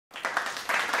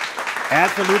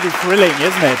Absolutely thrilling,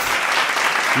 isn't it?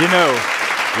 You know,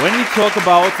 when we talk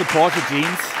about the Porsche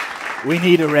genes, we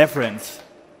need a reference.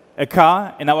 A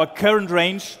car in our current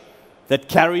range that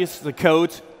carries the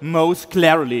code most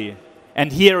clearly.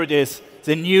 And here it is,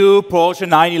 the new Porsche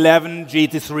 911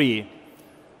 GT3.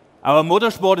 Our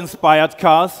motorsport-inspired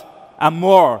cars are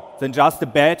more than just a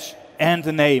badge and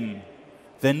a name.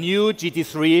 The new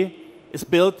GT3 is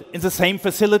built in the same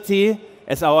facility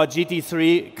as our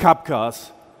GT3 Cup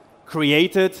cars,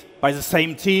 created by the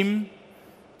same team,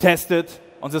 tested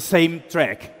on the same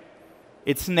track.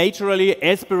 Its naturally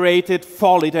aspirated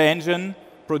 4-liter engine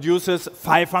produces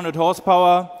 500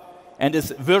 horsepower and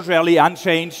is virtually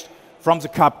unchanged from the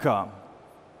Cup car.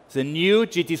 The new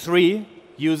GT3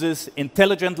 uses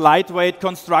intelligent lightweight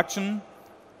construction,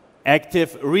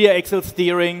 active rear axle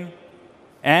steering,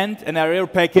 and an aero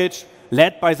package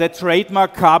led by the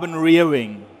trademark carbon rear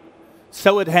wing.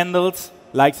 So it handles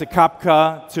like the Cup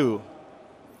car too.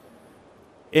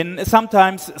 In a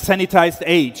sometimes sanitized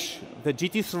age, the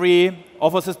GT3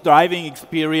 offers a driving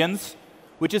experience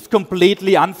which is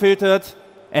completely unfiltered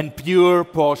and pure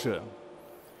Porsche.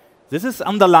 This is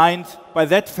underlined by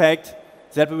that fact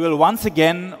that we will once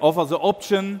again offer the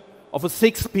option of a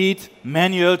 6-speed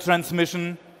manual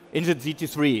transmission in the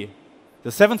GT3.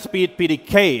 The 7-speed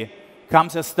PDK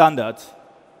comes as standard.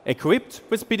 Equipped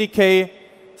with PDK,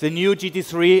 the new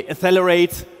GT3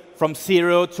 accelerates from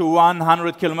 0 to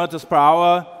 100 kilometers per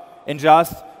hour in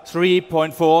just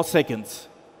 3.4 seconds.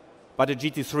 But the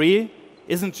GT3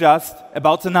 isn't just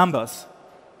about the numbers.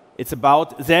 It's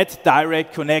about that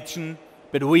direct connection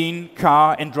between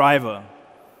car and driver.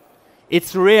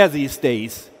 It's rare these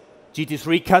days.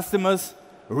 GT3 customers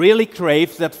really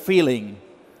crave that feeling.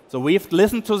 So we've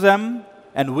listened to them,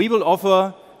 and we will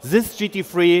offer this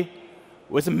GT3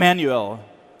 with a manual.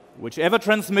 Whichever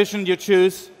transmission you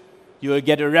choose, you will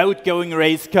get a road-going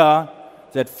race car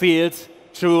that feels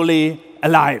truly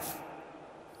alive.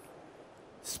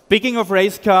 Speaking of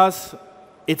race cars,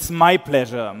 it's my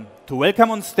pleasure to welcome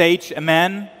on stage a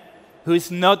man who is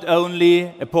not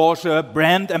only a Porsche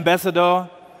brand ambassador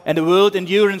and a world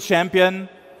endurance champion,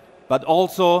 but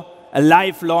also a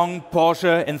lifelong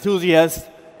Porsche enthusiast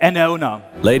and owner.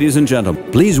 Ladies and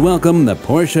gentlemen, please welcome the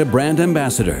Porsche brand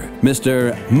ambassador,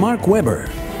 Mr. Mark Webber.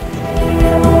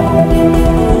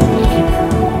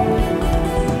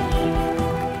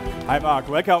 Hi Mark,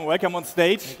 welcome on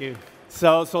stage. Thank you.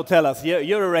 So tell us,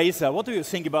 you're a racer. What do you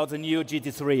think about the new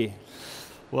GT3?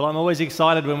 Well, I'm always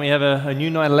excited when we have a new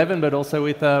 911, but also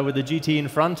with the GT in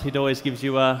front. It always gives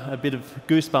you a bit of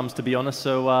goosebumps, to be honest.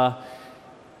 So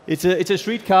it's a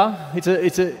street car.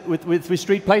 It's with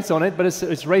street plates on it, but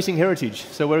it's racing heritage.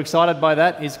 So we're excited by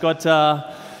that. It's got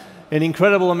an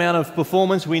incredible amount of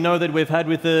performance. We know that we've had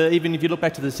with even if you look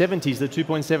back to the 70s, the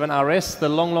 2.7 RS, the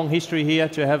long history here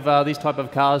to have these type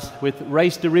of cars with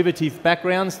race derivative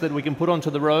backgrounds that we can put onto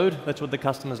the road. That's what the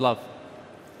customers love.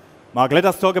 Mark, let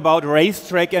us talk about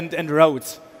racetrack and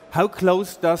roads. How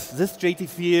close does this GT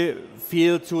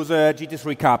feel to the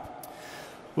GT3 Cup?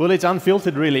 Well, it's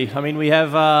unfiltered, really. I mean, we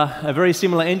have a very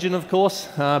similar engine, of course,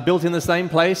 built in the same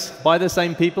place by the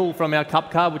same people from our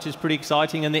Cup car, which is pretty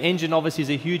exciting. And the engine, obviously, is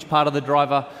a huge part of the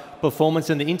driver performance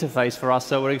and the interface for us.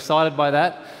 So we're excited by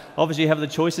that. Obviously, you have the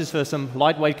choices for some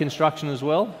lightweight construction as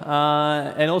well.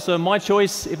 And also, my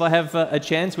choice, if I have a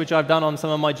chance, which I've done on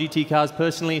some of my GT cars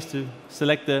personally, is to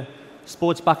select the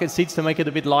sports bucket seats to make it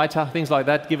a bit lighter, things like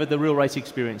that, give it the real race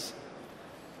experience.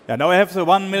 Yeah, now I have the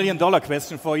 $1 million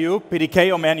question for you.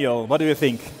 PDK or manual? What do you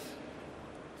think?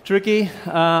 Tricky.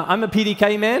 I'm a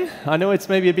PDK man. I know it's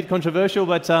maybe a bit controversial,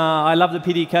 but I love the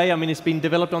PDK. I mean, it's been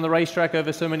developed on the racetrack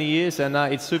over so many years, and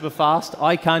it's super fast.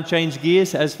 I can't change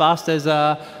gears as fast as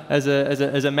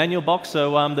a manual box,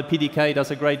 so the PDK does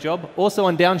a great job. Also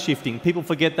on downshifting, people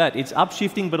forget that. It's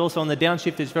upshifting, but also on the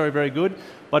downshift, it's very, very good.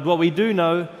 But what we do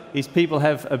know is people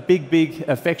have a big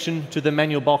affection to the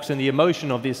manual box and the emotion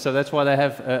of this, so that's why they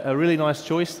have a really nice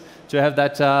choice to have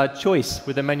that choice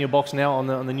with the manual box now on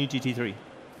the new GT3.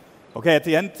 Okay, at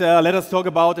the end, let us talk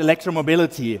about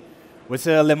electromobility. With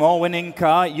the Le Mans winning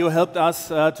car, you helped us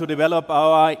to develop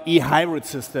our e-hybrid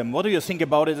system. What do you think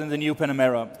about it in the new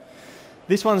Panamera?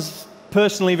 This one's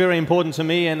personally very important to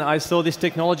me, and I saw this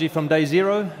technology from day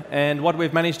zero, and what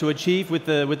we've managed to achieve with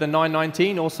the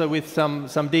 919, also with some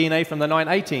DNA from the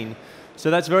 918.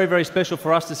 So that's very, very special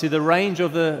for us to see the range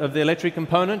of the electric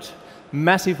component.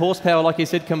 Massive horsepower, like you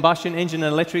said, combustion engine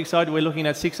and electric side, we're looking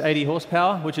at 680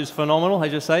 horsepower, which is phenomenal,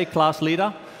 as you say, class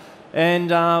leader. And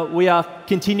we are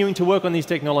continuing to work on these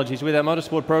technologies with our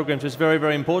motorsport programs. It's very,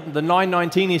 very important. The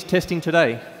 919 is testing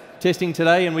today,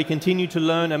 and we continue to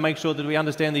learn and make sure that we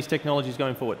understand these technologies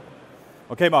going forward.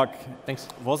 Okay, Mark. Thanks.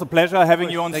 It was a pleasure having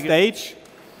you on Thank stage.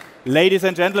 Ladies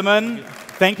and gentlemen,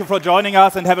 thank you for joining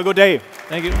us and have a good day.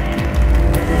 Thank you.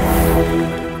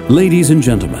 Ladies and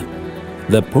gentlemen,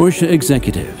 the Porsche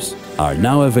executives are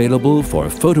now available for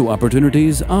photo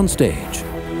opportunities on stage.